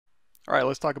All right,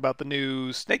 let's talk about the new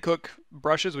Snakehook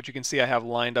brushes, which you can see I have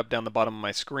lined up down the bottom of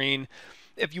my screen.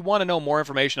 If you want to know more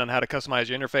information on how to customize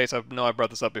your interface, I know I've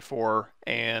brought this up before,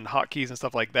 and hotkeys and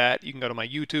stuff like that, you can go to my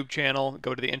YouTube channel,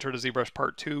 go to the Intro to ZBrush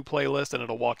Part 2 playlist, and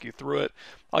it'll walk you through it.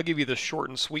 I'll give you the short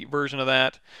and sweet version of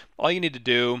that. All you need to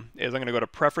do is I'm going to go to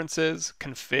Preferences,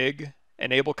 Config,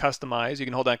 Enable Customize. You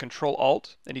can hold down Control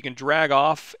Alt, and you can drag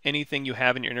off anything you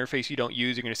have in your interface you don't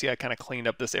use. You're going to see I kind of cleaned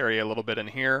up this area a little bit in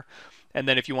here. And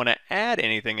then if you want to add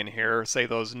anything in here, say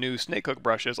those new Snakehook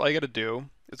brushes, all you got to do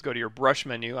is go to your brush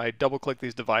menu. I double click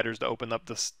these dividers to open up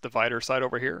this divider side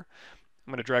over here.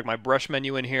 I'm going to drag my brush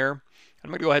menu in here. I'm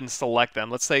going to go ahead and select them.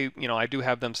 Let's say, I do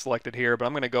have them selected here, but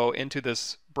I'm going to go into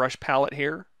this brush palette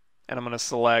here, and I'm going to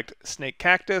select Snakehook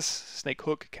Cactus,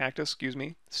 Snakehook,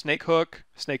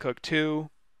 Snakehook 2,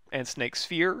 and Snake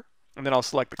Sphere. And then I'll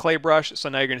select the clay brush. So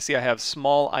now you're going to see I have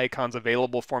small icons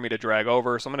available for me to drag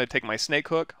over. So I'm going to take my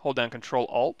Snakehook, hold down Control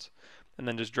Alt, and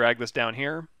then just drag this down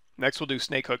here. Next we'll do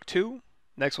Snakehook 2.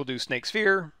 Next we'll do Snake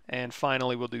Sphere. And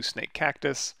finally we'll do Snake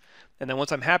Cactus. And then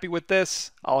once I'm happy with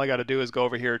this, all I got to do is go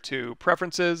over here to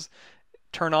Preferences,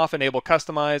 turn off Enable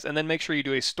Customize, and then make sure you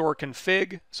do a Store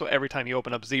Config. So every time you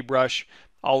open up ZBrush,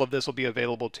 all of this will be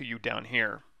available to you down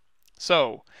here.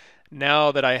 So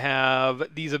now that I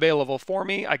have these available for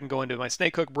me, I can go into my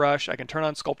Snakehook brush, I can turn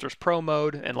on Sculptors Pro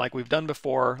mode, and like we've done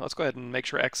before, let's go ahead and make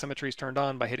sure X symmetry is turned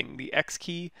on by hitting the X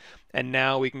key, and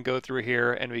now we can go through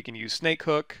here and we can use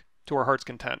Snakehook to our heart's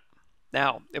content.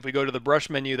 Now, if we go to the brush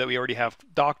menu that we already have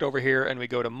docked over here and we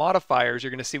go to modifiers,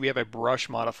 you're going to see we have a brush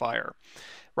modifier.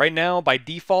 Right now, by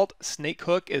default,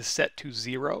 Snakehook is set to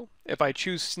 0. If I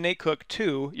choose Snakehook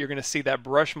 2, you're going to see that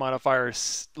brush modifier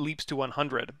leaps to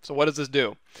 100. So what does this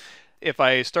do? If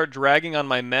I start dragging on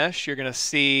my mesh, you're going to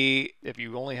see, if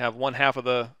you only have one half of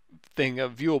the thing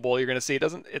viewable, you're going to see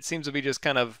it seems to be just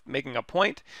kind of making a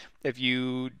point. If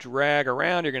you drag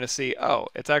around, you're going to see, oh,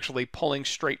 it's actually pulling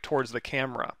straight towards the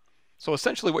camera. So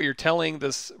essentially what you're telling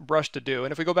this brush to do,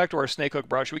 and if we go back to our Snakehook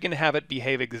brush, we can have it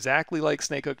behave exactly like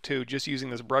Snakehook 2 just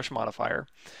using this brush modifier.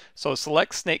 So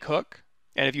select Snakehook,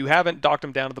 and if you haven't docked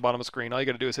them down at the bottom of the screen, all you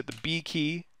got to do is hit the B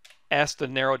key, S to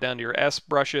narrow it down to your S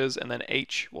brushes, and then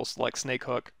H will select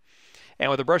Snakehook. And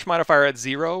with the brush modifier at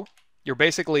 0, you're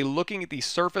basically looking at the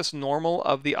surface normal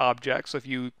of the object. So if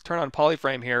you turn on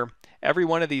polyframe here, every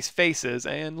one of these faces,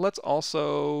 and let's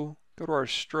also go to our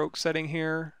stroke setting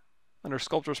here under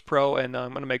Sculptors Pro, and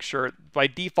I'm going to make sure by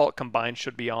default combine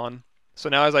should be on. So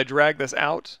now as I drag this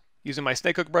out, using my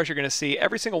Snakehook brush, you're going to see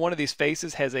every single one of these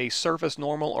faces has a surface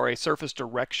normal or a surface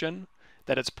direction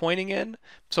that it's pointing in.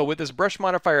 So with this brush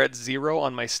modifier at 0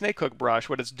 on my Snakehook brush,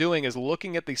 what it's doing is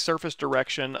looking at the surface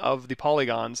direction of the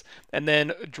polygons and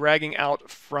then dragging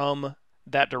out from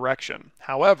that direction.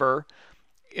 However,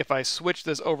 if I switch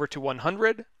this over to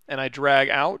 100 and I drag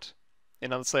out,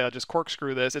 and let's say I'll just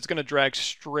corkscrew this, it's going to drag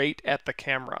straight at the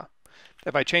camera.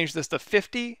 If I change this to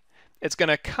 50, it's going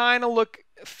to kind of look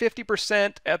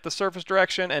 50% at the surface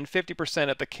direction and 50%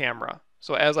 at the camera.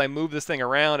 So as I move this thing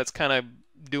around, it's kind of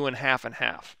doing half and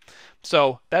half.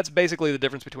 So that's basically the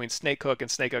difference between Snakehook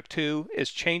and Snakehook 2, is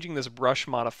changing this brush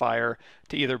modifier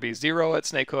to either be 0 at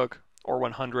Snakehook or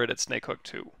 100 at Snakehook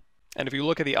 2. And if you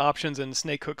look at the options in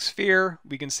Snakehook Sphere,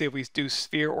 we can see if we do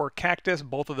Sphere or Cactus,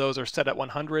 both of those are set at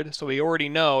 100. So we already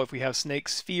know if we have Snake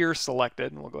Sphere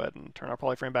selected, and we'll go ahead and turn our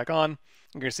polyframe back on,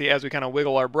 you're going to see as we kind of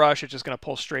wiggle our brush, it's just going to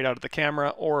pull straight out of the camera,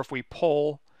 or if we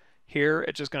pull here,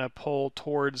 it's just going to pull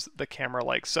towards the camera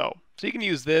like so. So you can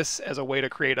use this as a way to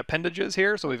create appendages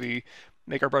here. So if we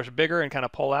make our brush bigger and kind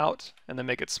of pull out, and then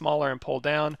make it smaller and pull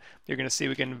down, you're going to see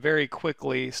we can very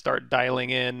quickly start dialing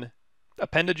in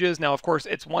appendages. Now, of course,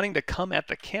 it's wanting to come at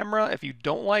the camera. If you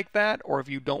don't like that, or if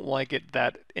you don't like it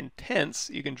that intense,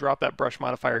 you can drop that brush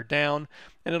modifier down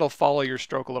and it'll follow your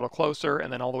stroke a little closer,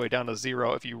 and then all the way down to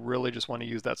 0 if you really just want to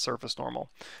use that surface normal.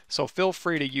 So feel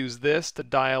free to use this to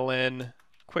dial in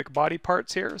quick body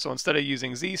parts here. So instead of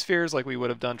using Z-spheres like we would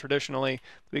have done traditionally,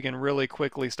 we can really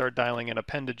quickly start dialing in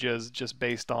appendages just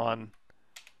based on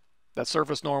that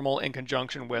surface normal in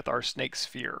conjunction with our snake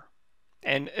sphere.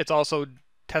 And it's also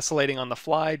tessellating on the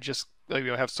fly, just like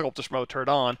you have Sculptors Mode turned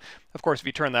on. Of course, if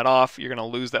you turn that off, you're going to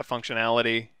lose that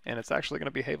functionality, and it's actually going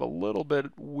to behave a little bit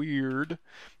weird.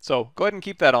 So go ahead and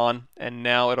keep that on, and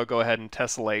now it'll go ahead and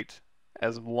tessellate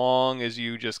as long as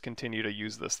you just continue to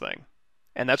use this thing.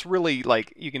 And that's really,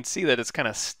 like, you can see that it's kind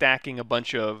of stacking a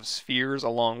bunch of spheres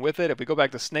along with it. If we go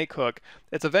back to Snakehook,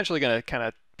 it's eventually going to kind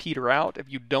of peter out. If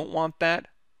you don't want that,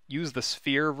 use the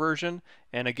sphere version,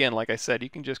 and again, like I said, you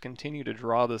can just continue to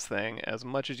draw this thing as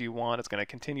much as you want. It's going to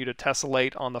continue to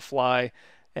tessellate on the fly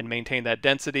and maintain that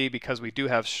density because we do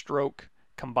have stroke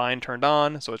combine turned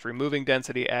on, so it's removing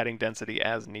density, adding density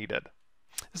as needed.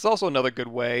 This is also another good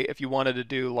way if you wanted to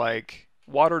do like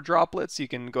water droplets. You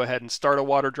can go ahead and start a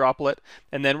water droplet,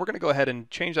 and then we're going to go ahead and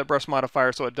change that brush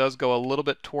modifier so it does go a little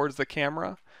bit towards the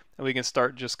camera, and we can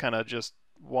start just kind of just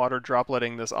water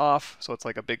dropleting this off so it's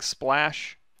like a big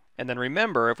splash. And then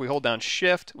remember, if we hold down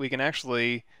shift, we can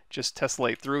actually just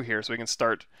tessellate through here, so we can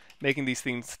start making these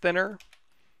things thinner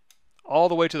all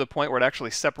the way to the point where it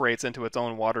actually separates into its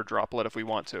own water droplet if we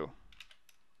want to,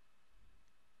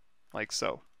 like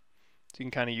so. So you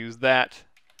can kind of use that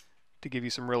to give you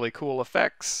some really cool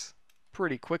effects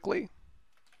pretty quickly.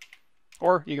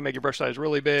 Or you can make your brush size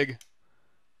really big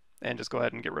and just go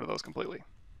ahead and get rid of those completely.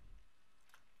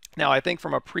 Now I think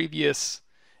from a previous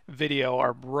video,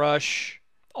 our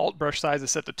alt brush size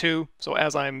is set to 2. So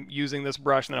as I'm using this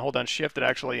brush and then hold down shift, it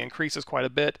actually increases quite a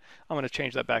bit. I'm going to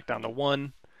change that back down to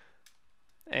 1.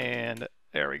 And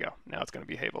there we go. Now it's going to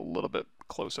behave a little bit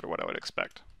closer to what I would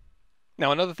expect.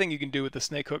 Now another thing you can do with the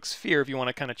Snakehook sphere, if you want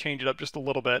to kind of change it up just a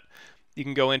little bit, you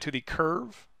can go into the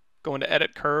curve, go into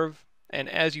edit curve, and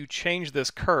as you change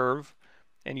this curve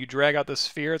and you drag out the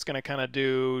sphere, it's going to kind of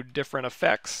do different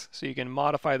effects. So you can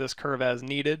modify this curve as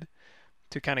needed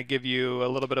to kind of give you a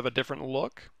little bit of a different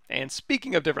look. And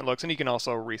speaking of different looks, and you can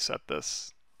also reset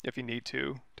this if you need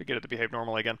to get it to behave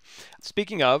normally again.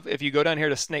 Speaking of, if you go down here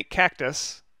to Snake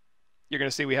Cactus, you're going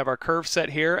to see we have our curve set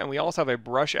here, and we also have a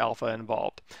brush alpha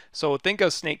involved. So think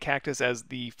of Snake Cactus as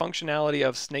the functionality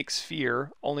of Snake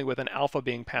Sphere, only with an alpha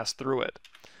being passed through it.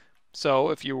 So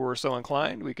if you were so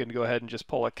inclined, we can go ahead and just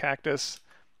pull a cactus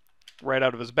right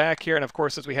out of his back here. And of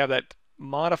course, since we have that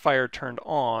modifier turned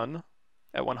on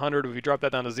at 100, if we drop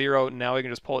that down to 0, now we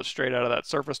can just pull it straight out of that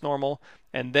surface normal.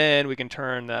 And then we can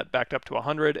turn that back up to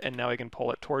 100, and now we can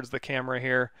pull it towards the camera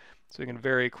here. So we can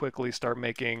very quickly start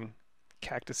making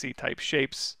cactusy type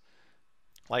shapes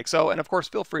like so. And of course,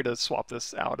 feel free to swap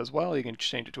this out as well. You can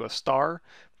change it to a star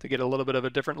to get a little bit of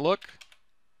a different look,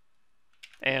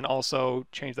 and also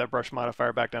change that brush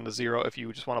modifier back down to 0 if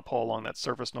you just want to pull along that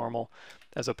surface normal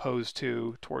as opposed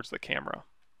to towards the camera.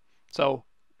 So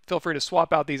feel free to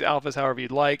swap out these alphas however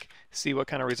you'd like, see what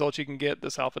kind of results you can get.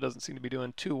 This alpha doesn't seem to be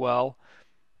doing too well.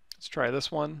 Let's try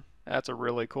this one. That's a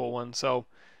really cool one. So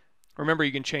remember,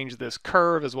 you can change this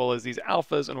curve as well as these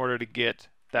alphas in order to get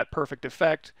that perfect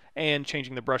effect, and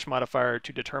changing the brush modifier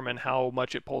to determine how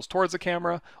much it pulls towards the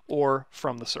camera or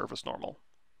from the surface normal.